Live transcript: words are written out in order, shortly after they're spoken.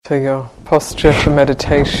So your posture for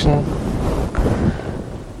meditation.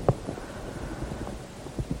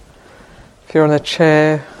 If you're on a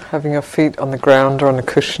chair, having your feet on the ground or on a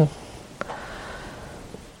cushion.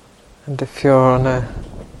 And if you're on a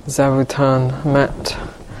zabuton mat,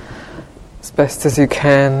 as best as you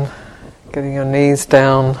can, getting your knees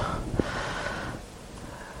down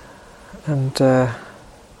and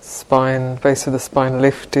base of the spine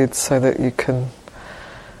lifted so that you can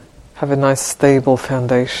have a nice stable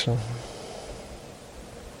foundation.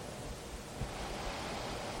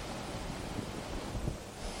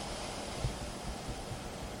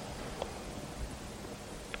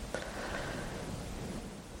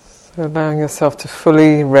 So allowing yourself to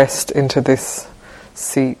fully rest into this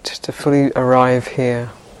seat, to fully arrive here.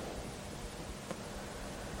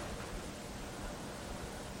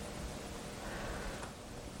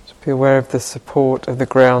 To be aware of the support of the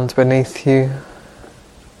ground beneath you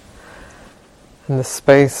and the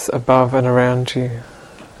space above and around you.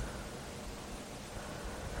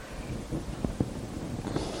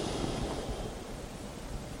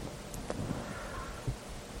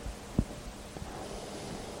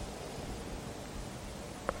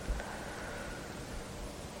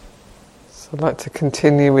 So I'd like to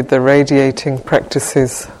continue with the radiating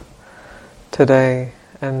practices today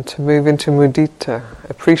and to move into mudita,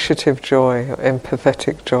 appreciative joy or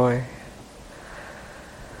empathetic joy.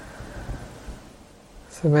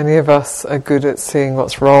 So many of us are good at seeing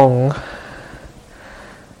what's wrong,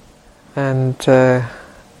 and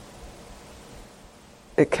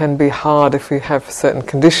it can be hard if we have certain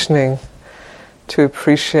conditioning to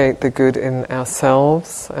appreciate the good in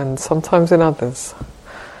ourselves and sometimes in others.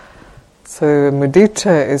 So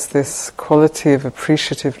mudita is this quality of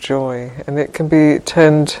appreciative joy, and it can be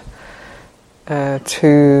turned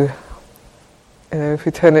to, if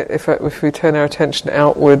we turn our attention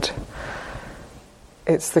outward,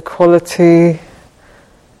 it's the quality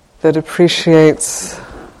that appreciates.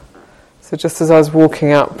 So just as I was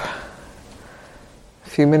walking up a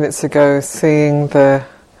few minutes ago, seeing the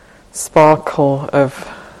sparkle of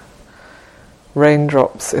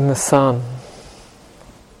raindrops in the sun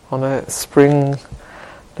on a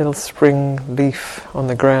little spring leaf on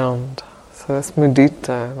the ground. So that's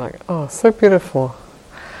mudita, so beautiful.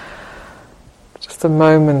 Just a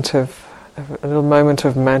little moment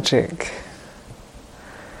of magic.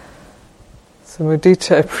 So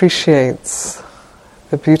mudita appreciates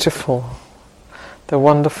the beautiful, the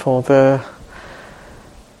wonderful, the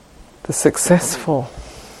successful.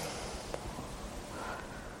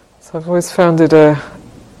 So I've always found it a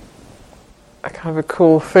kind of a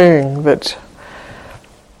cool thing that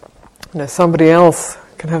somebody else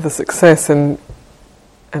can have the success, and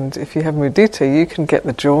if you have mudita, you can get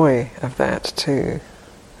the joy of that too.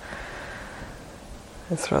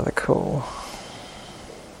 It's rather cool.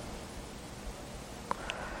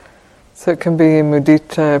 So it can be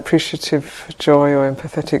mudita, appreciative joy or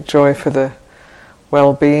empathetic joy for the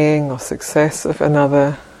well-being or success of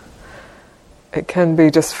another. It can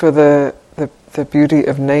be just for the beauty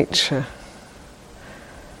of nature.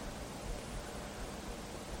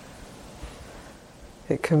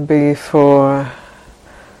 It can be for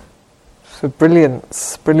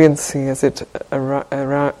brilliancy as it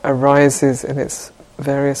arises in its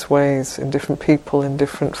various ways, in different people, in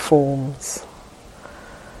different forms.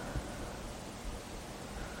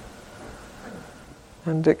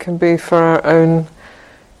 And it can be for our own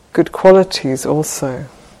good qualities also.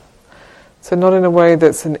 So not in a way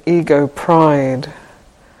that's an ego pride,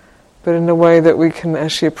 but in a way that we can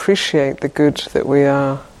actually appreciate the good that we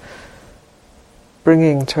are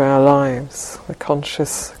bringing to our lives, the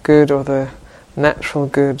conscious good or the natural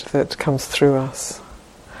good that comes through us,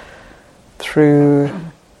 through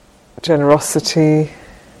generosity,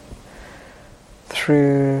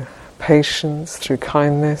 through patience, through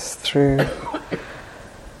kindness, through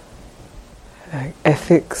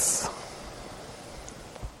ethics.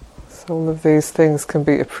 So all of these things can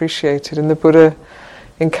be appreciated, and the Buddha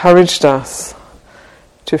encouraged us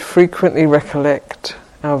to frequently recollect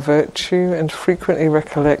our virtue and frequently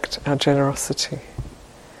recollect our generosity.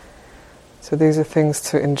 So these are things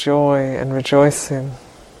to enjoy and rejoice in,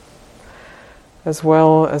 as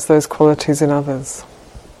well as those qualities in others.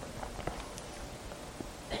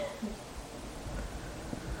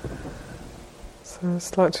 So I'd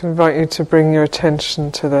just like to invite you to bring your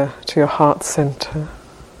attention to your heart center.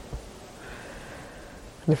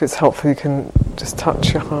 And if it's helpful, you can just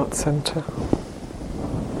touch your heart center.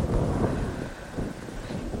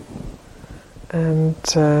 And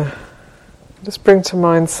just bring to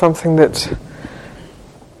mind something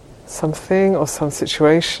or some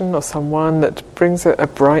situation or someone that brings a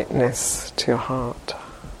brightness to your heart.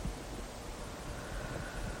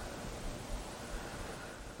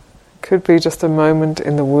 could be just a moment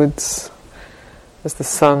in the woods as the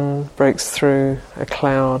sun breaks through a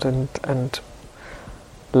cloud and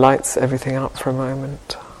lights everything up for a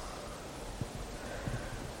moment.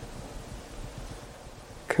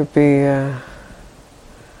 Could be, it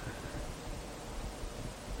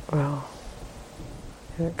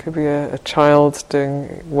could be a child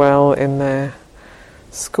doing well in their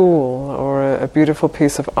school, or a beautiful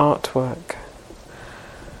piece of artwork.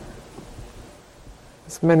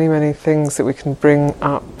 There's many, many things that we can bring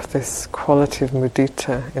up this quality of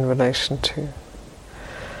mudita in relation to.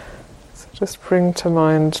 So just bring to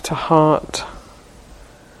mind, to heart,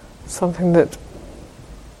 something that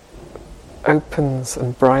opens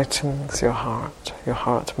and brightens your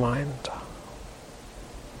heart mind.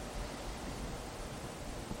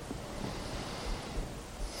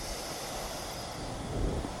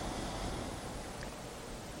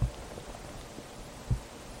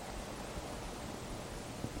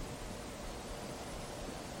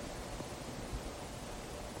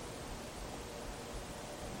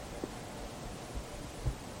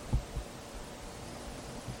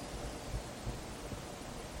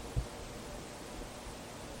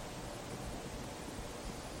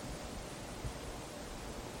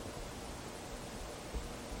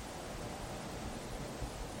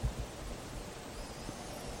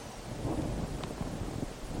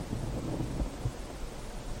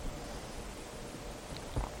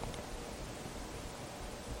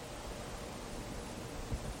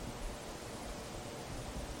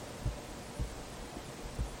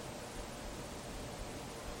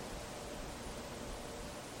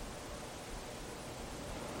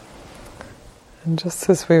 And just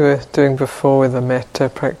as we were doing before with the metta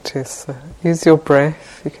practice, use your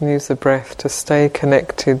breath. You can use the breath to stay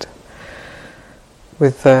connected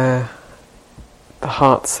with the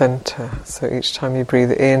heart center. So each time you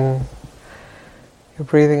breathe in, you're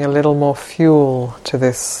breathing a little more fuel to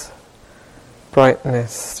this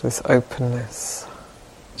brightness, to this openness,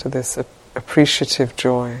 to this appreciative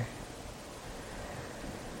joy.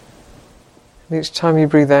 Each time you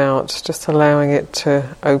breathe out, just allowing it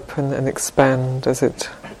to open and expand as it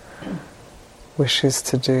wishes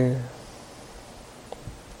to do.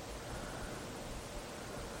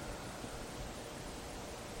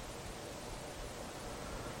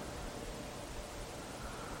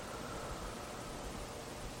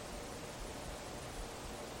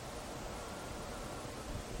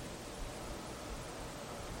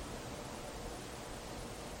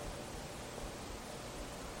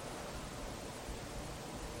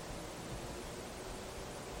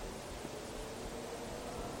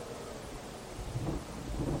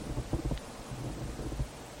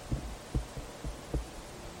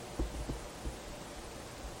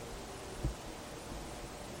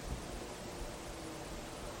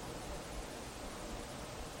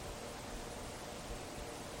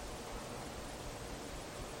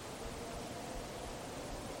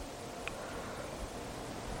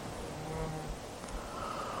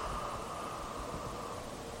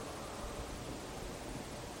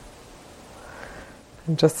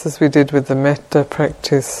 And just as we did with the metta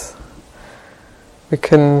practice, we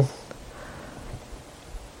can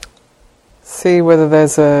see whether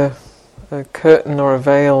there's a curtain or a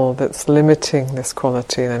veil that's limiting this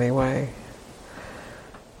quality in any way.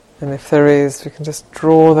 And if there is, we can just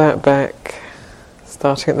draw that back,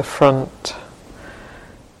 starting at the front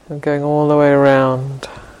and going all the way around,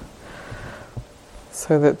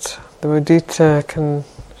 so that the mudita can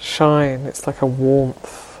shine. It's like a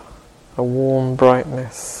warmth, a warm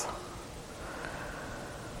brightness,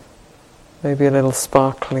 maybe a little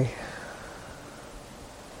sparkly.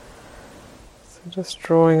 So just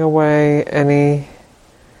drawing away any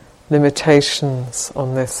limitations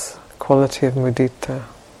on this quality of mudita.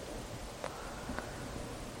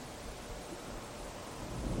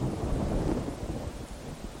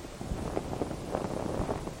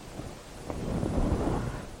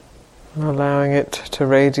 And allowing it to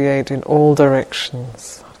radiate in all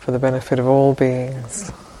directions for the benefit of all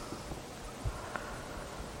beings.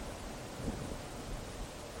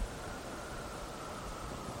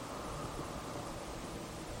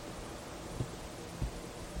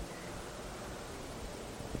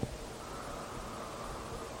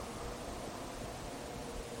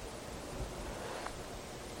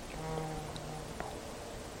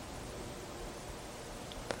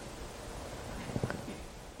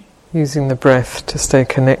 Using the breath to stay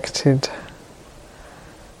connected,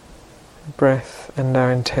 breath and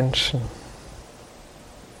our intention.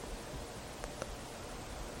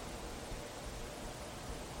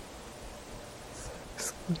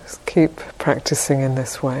 So just keep practicing in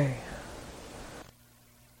this way.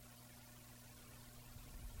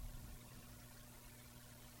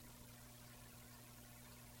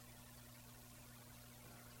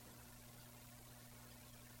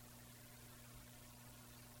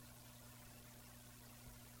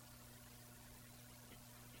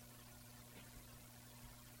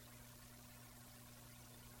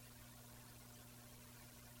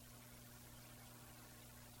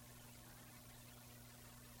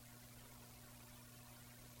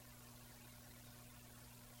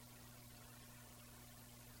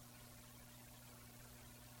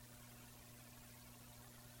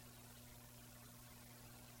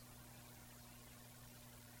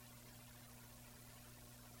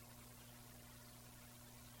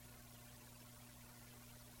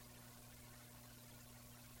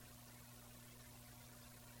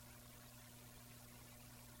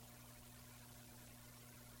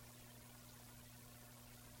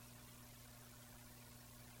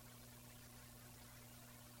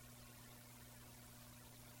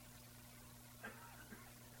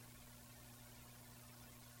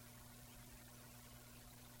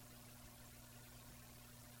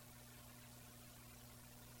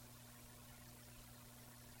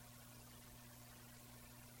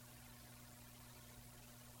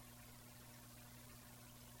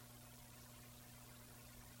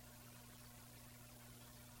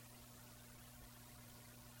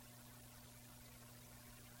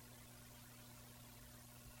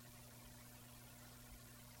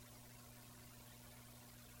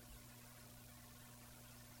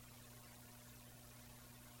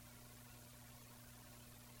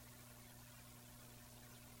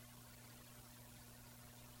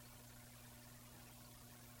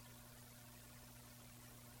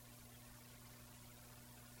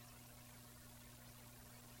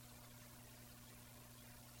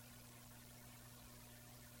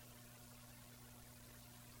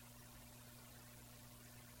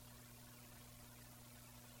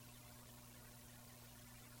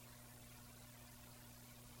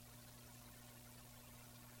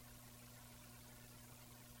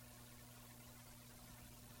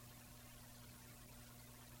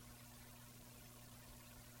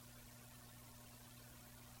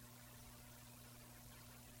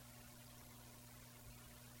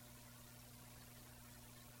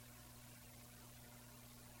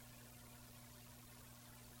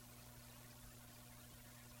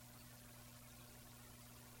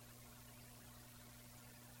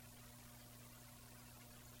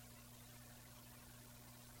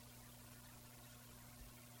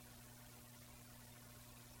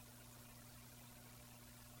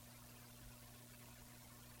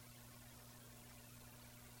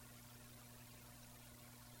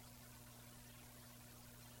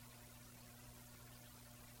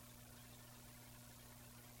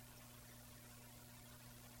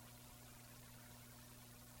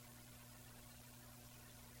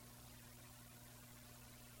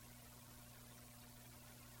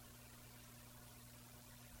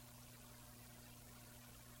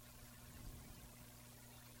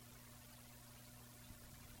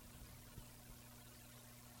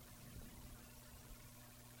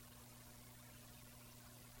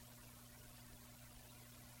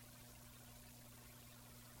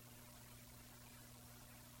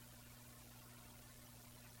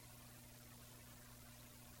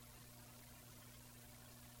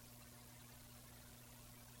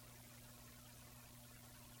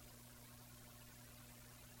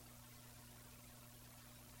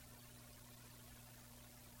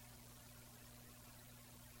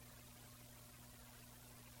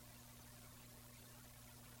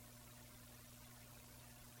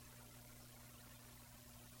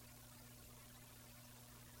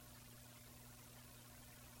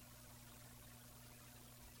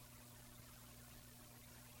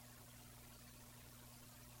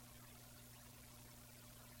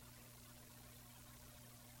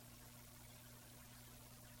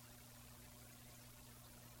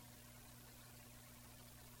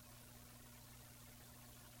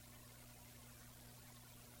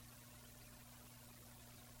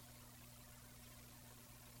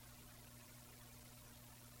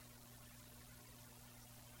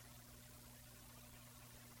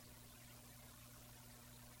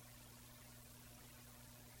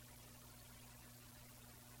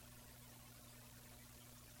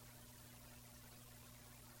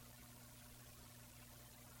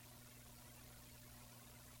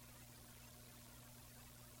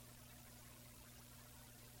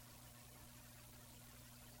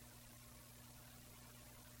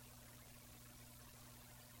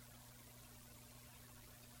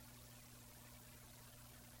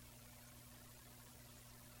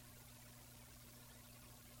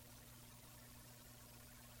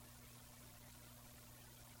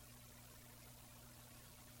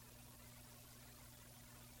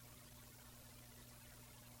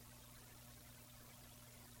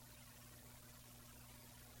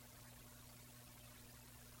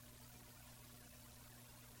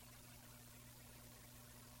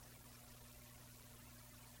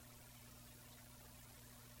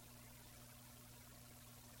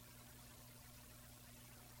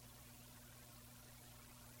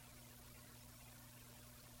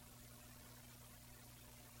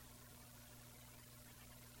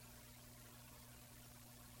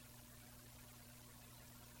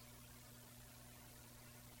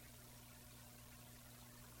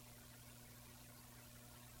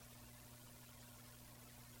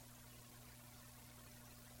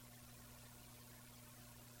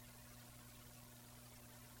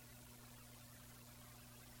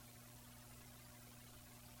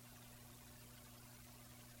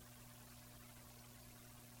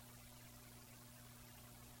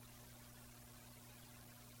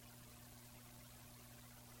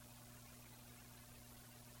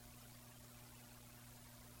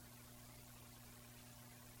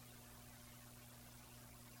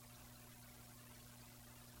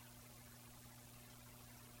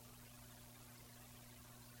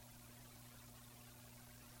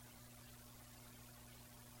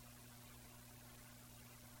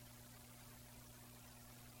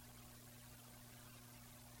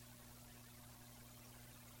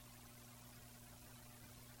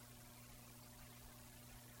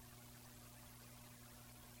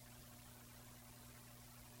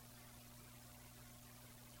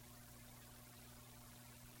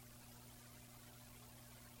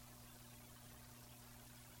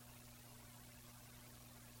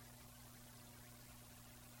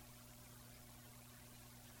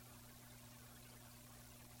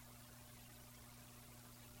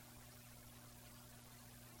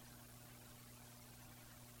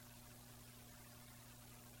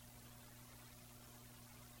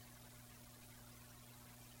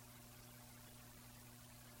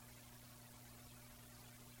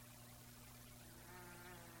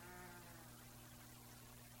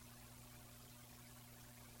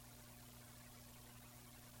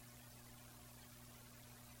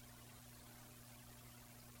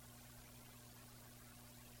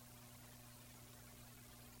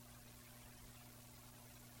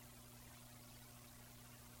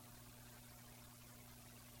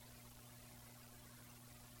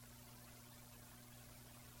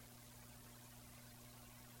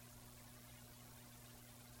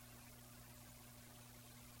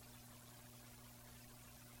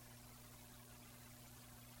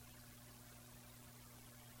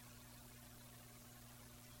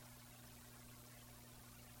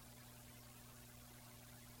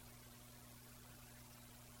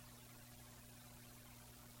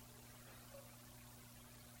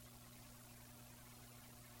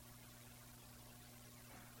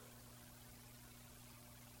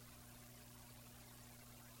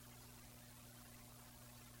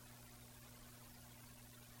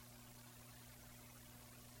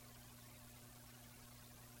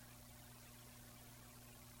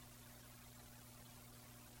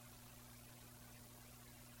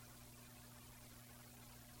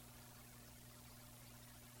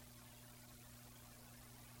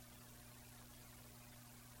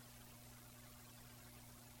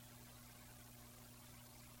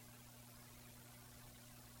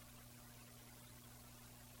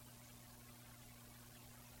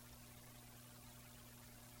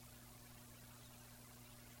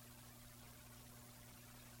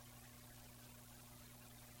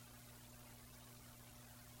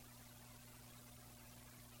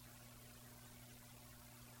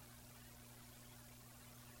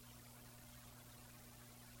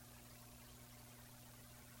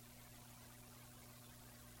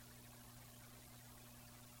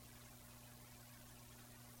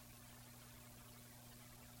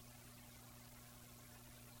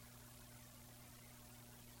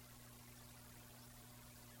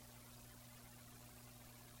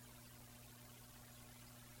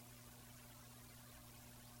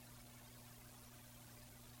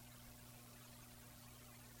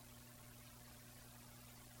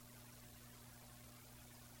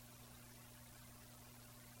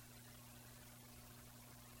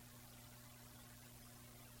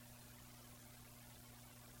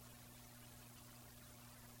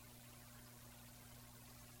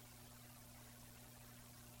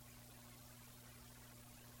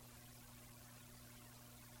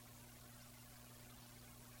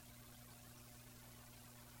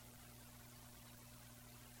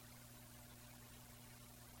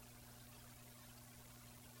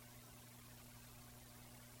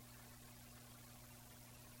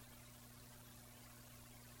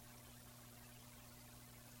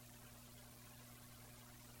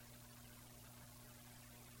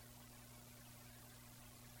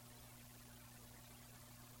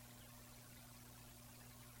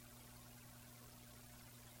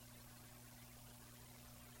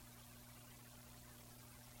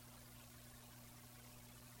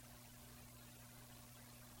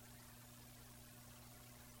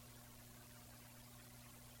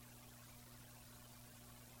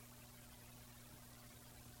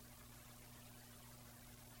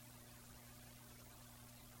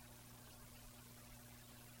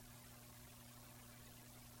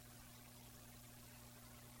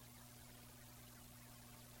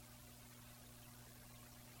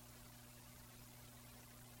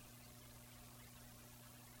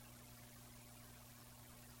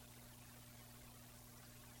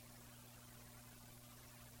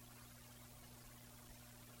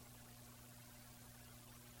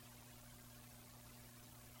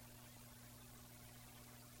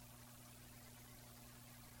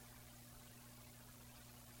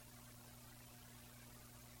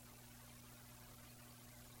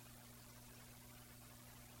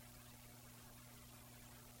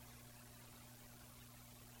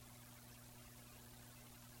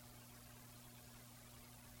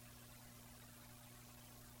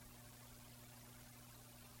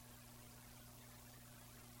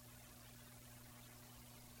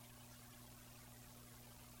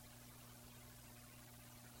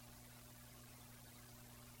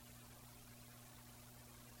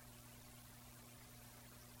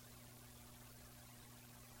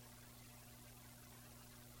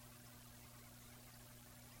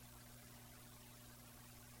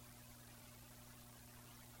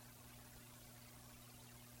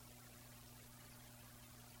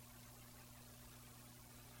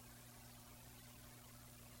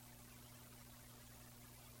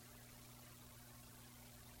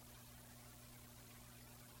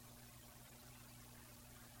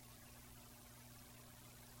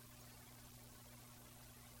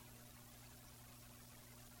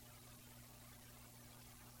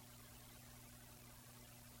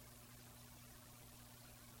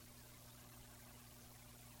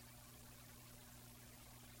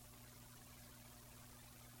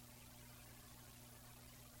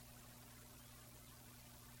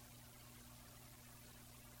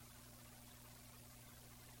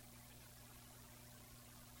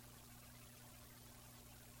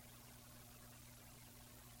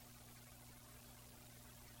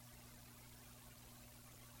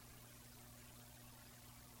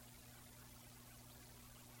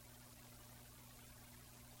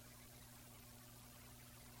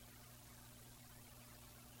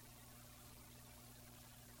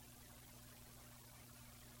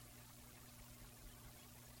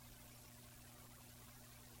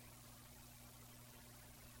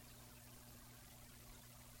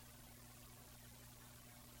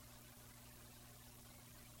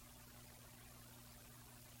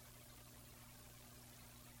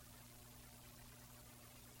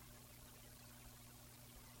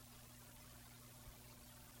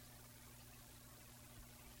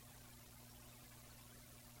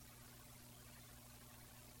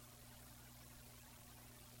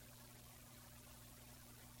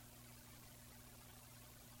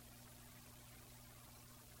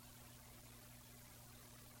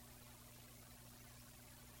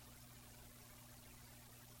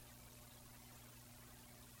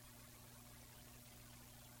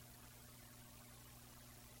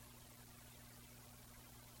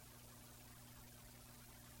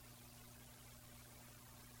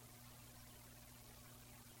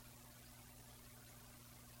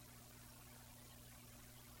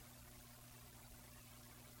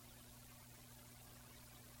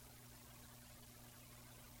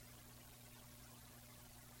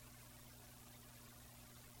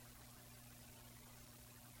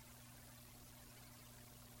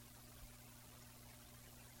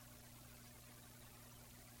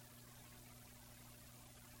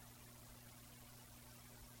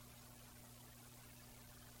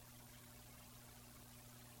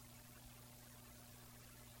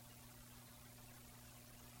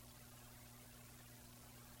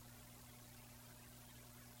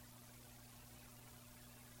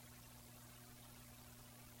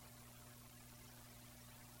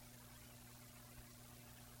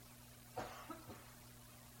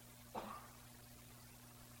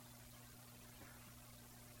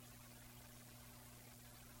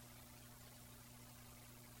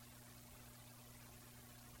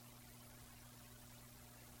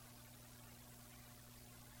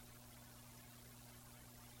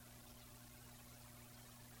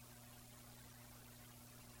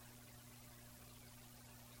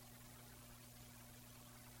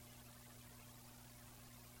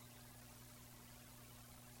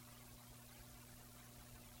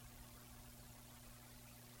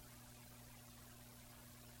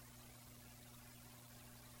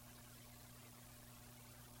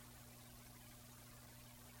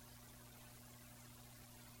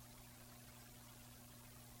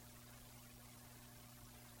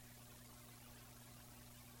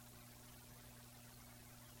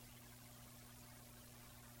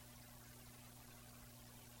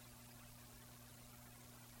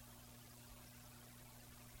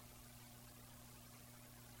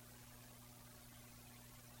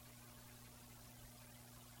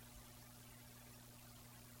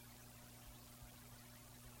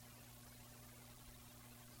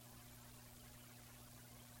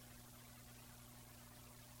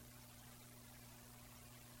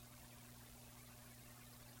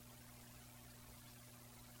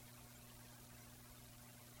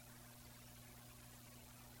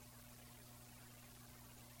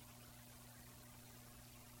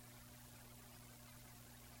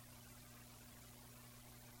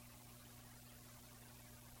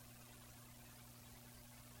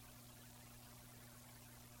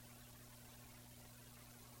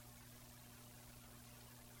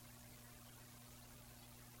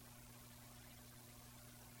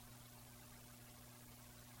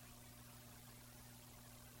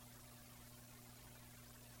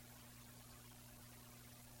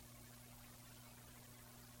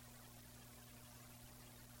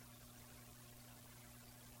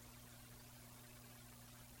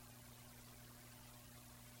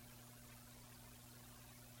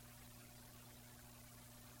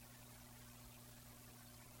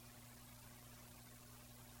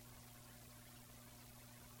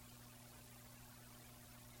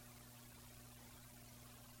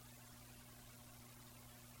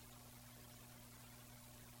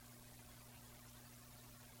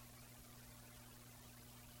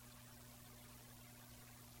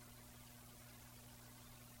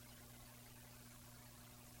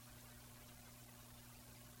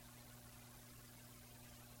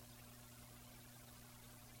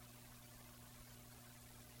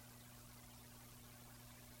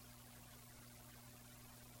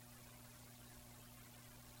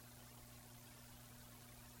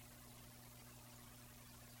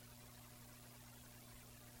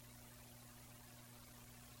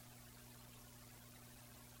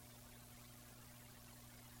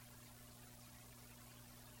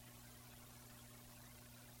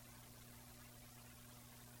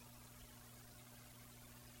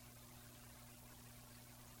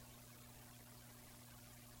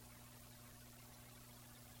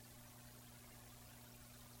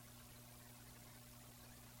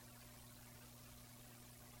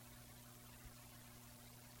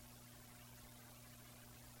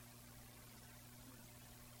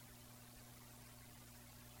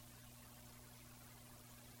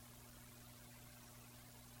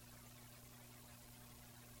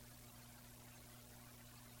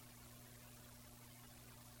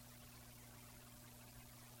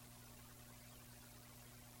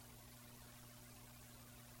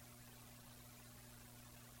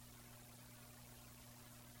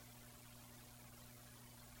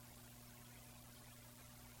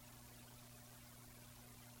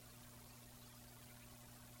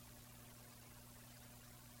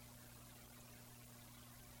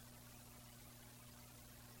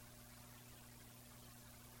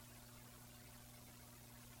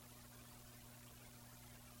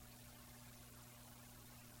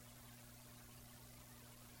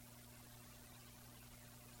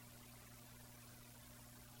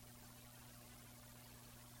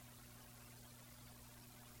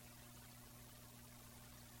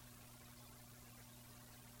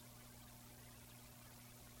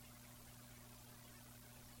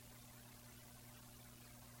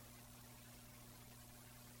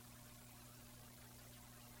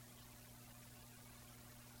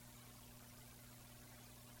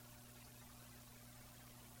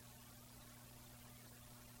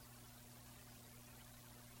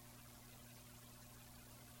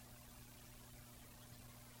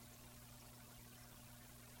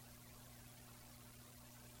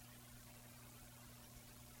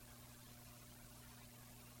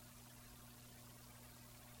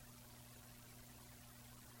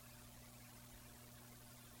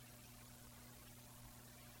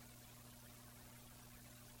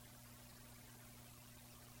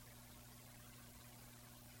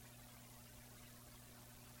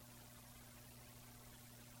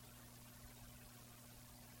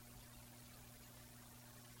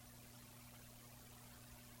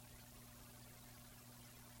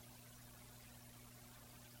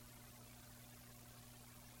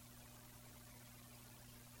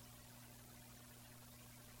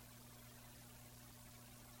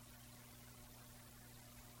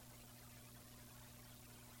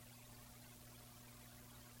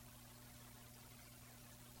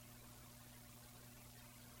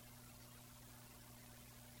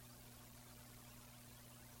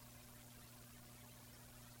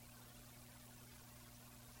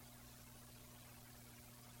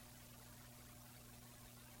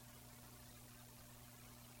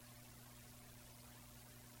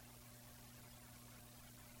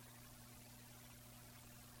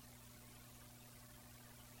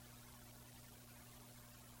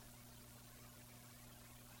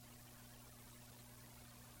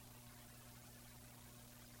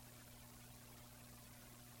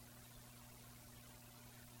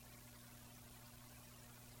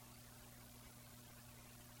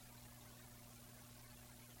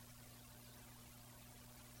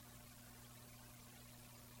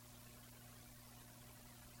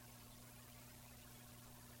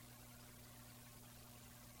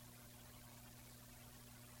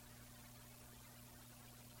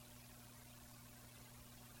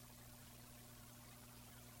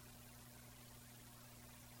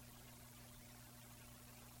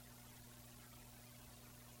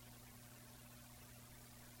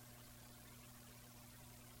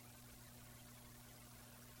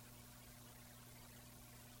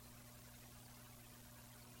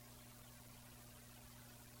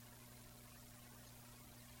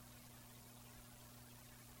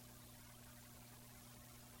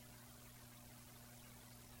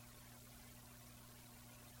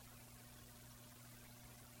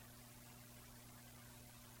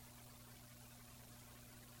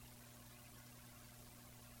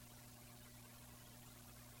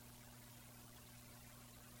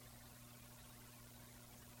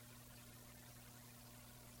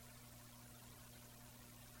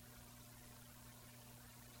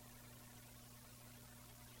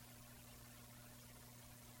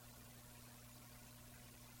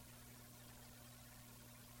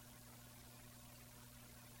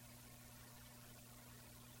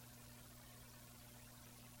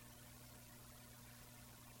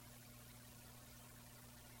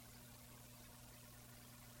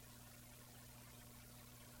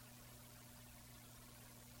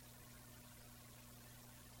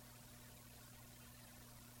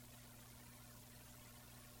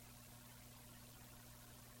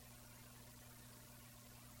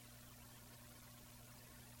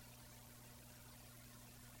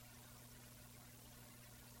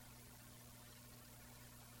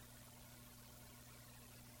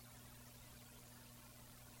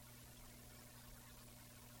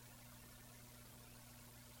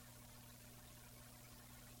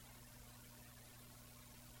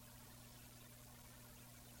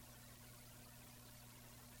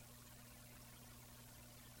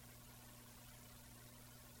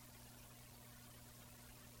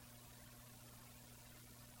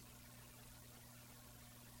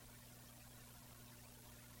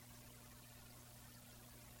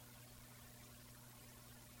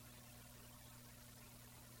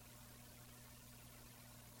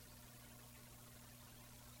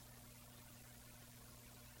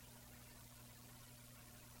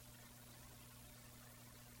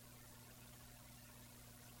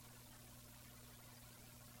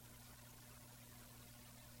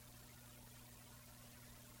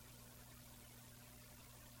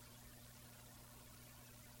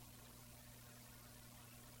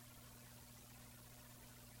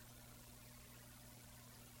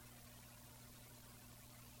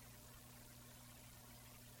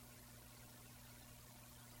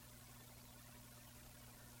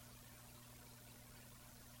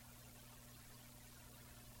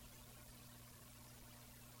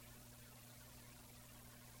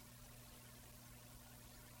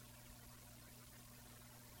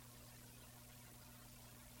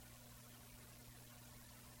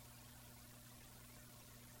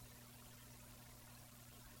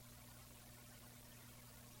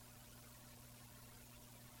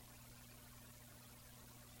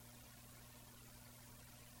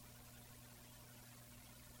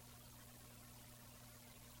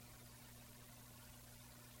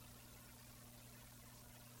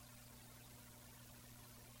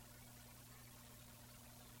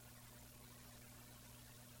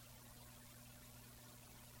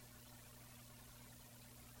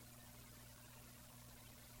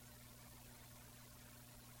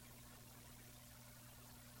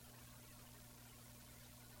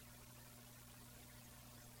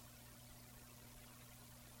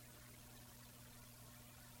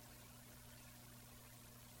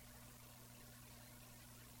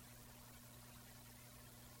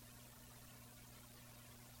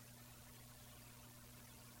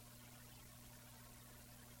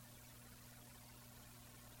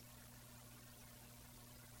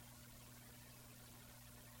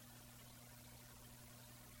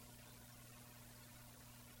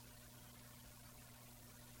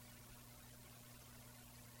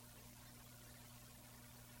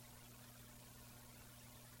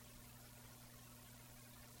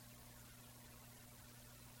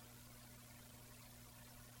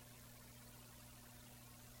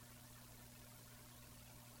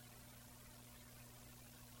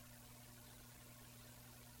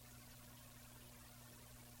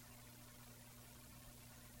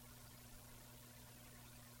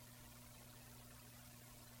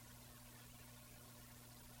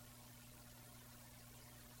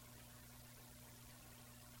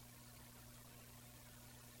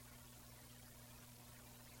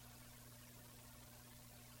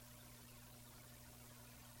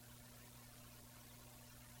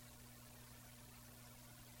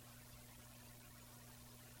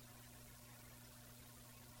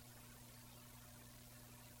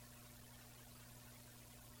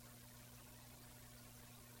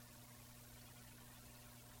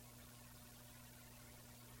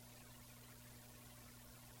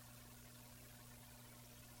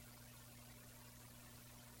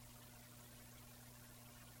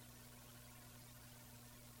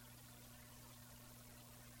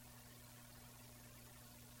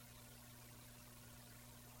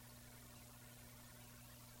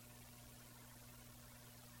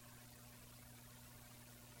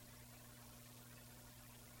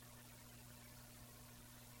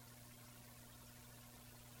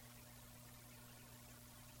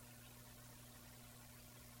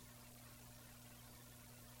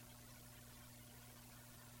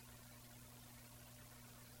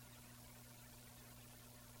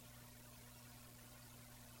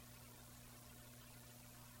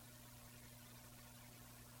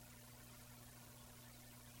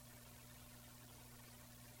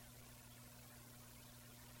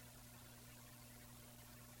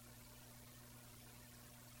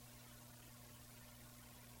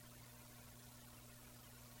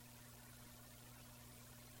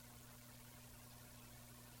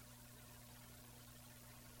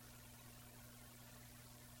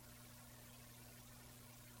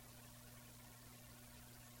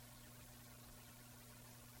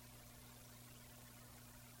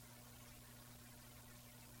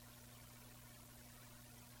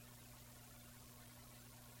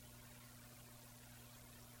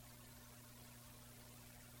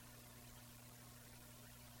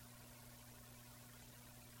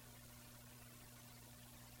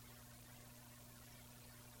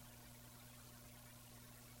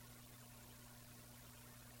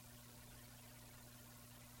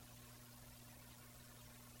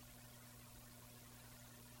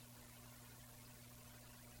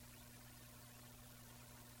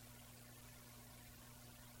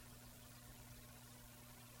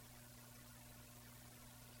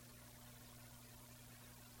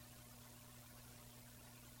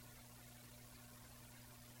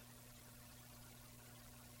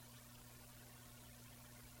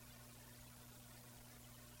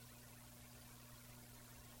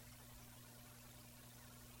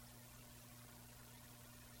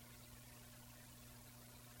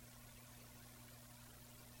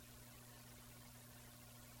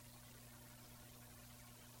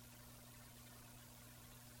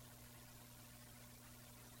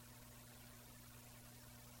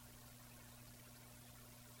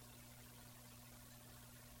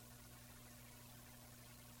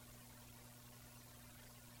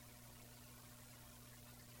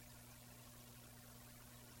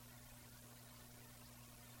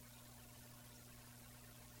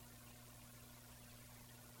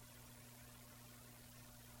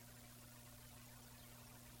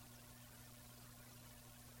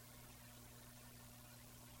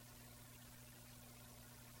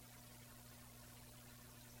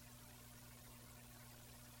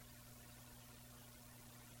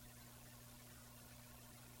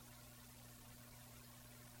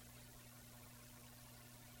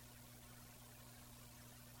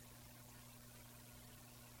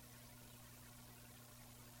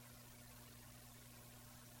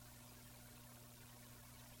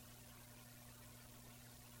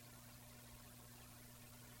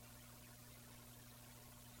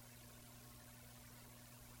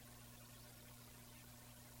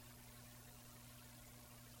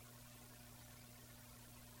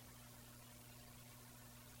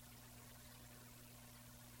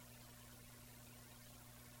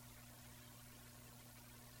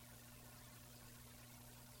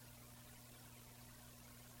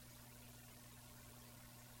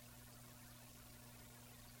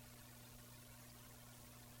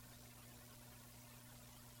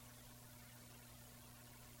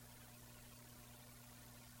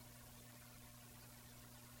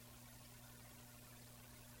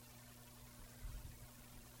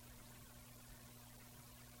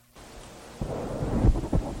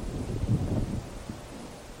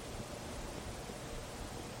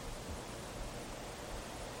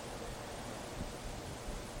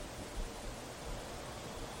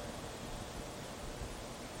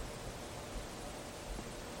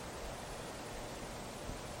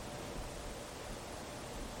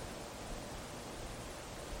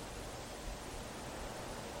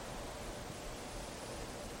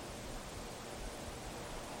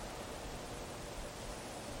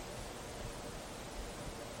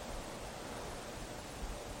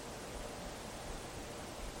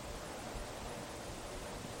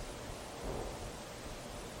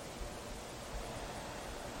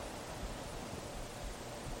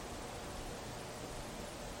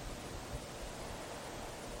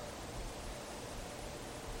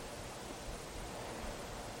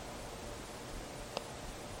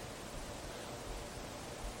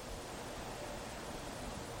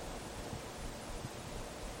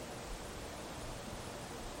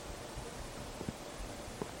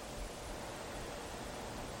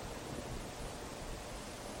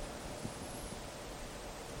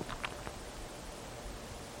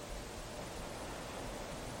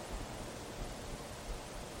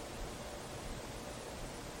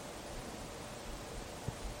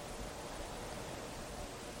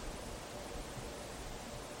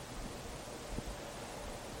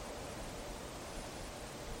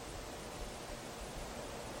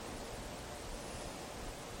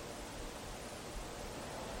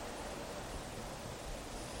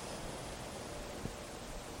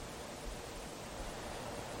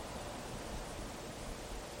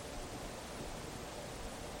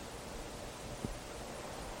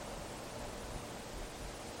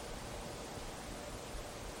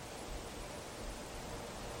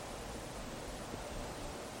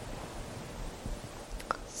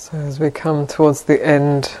 So as we come towards the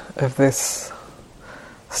end of this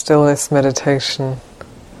stillness meditation,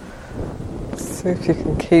 see if you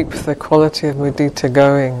can keep the quality of mudita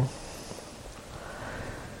going.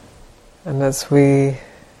 And as we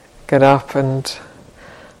get up and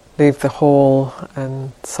leave the hall,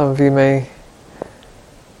 and some of you may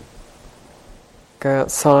go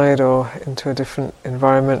outside or into a different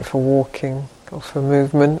environment for walking or for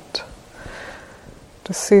movement,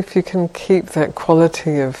 just see if you can keep that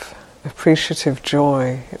quality of appreciative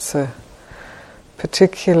joy. It's a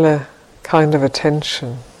particular kind of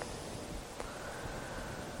attention.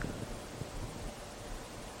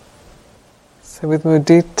 So with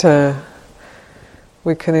mudita,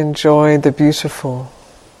 we can enjoy the beautiful,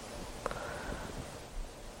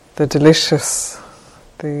 the delicious,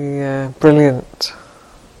 the brilliant.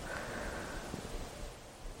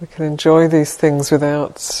 We can enjoy these things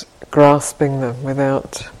without grasping them,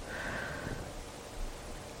 without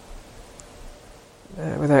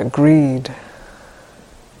greed.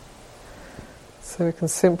 So we can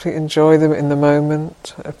simply enjoy them in the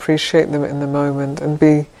moment, appreciate them in the moment, and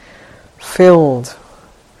be filled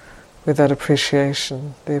with that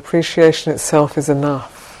appreciation. The appreciation itself is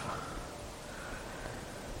enough.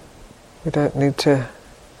 We don't need to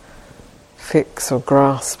fix or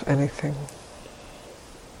grasp anything.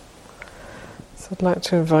 So I'd like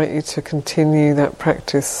to invite you to continue that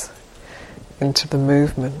practice into the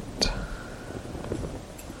movement.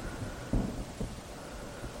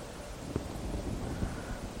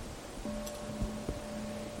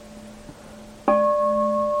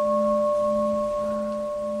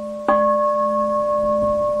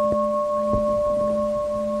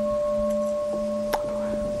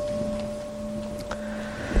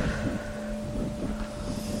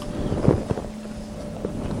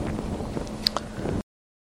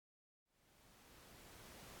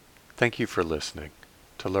 Thank you for listening.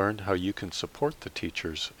 To learn how you can support the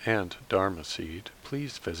teachers and Dharma Seed,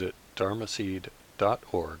 please visit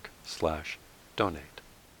dharmaseed.org/donate.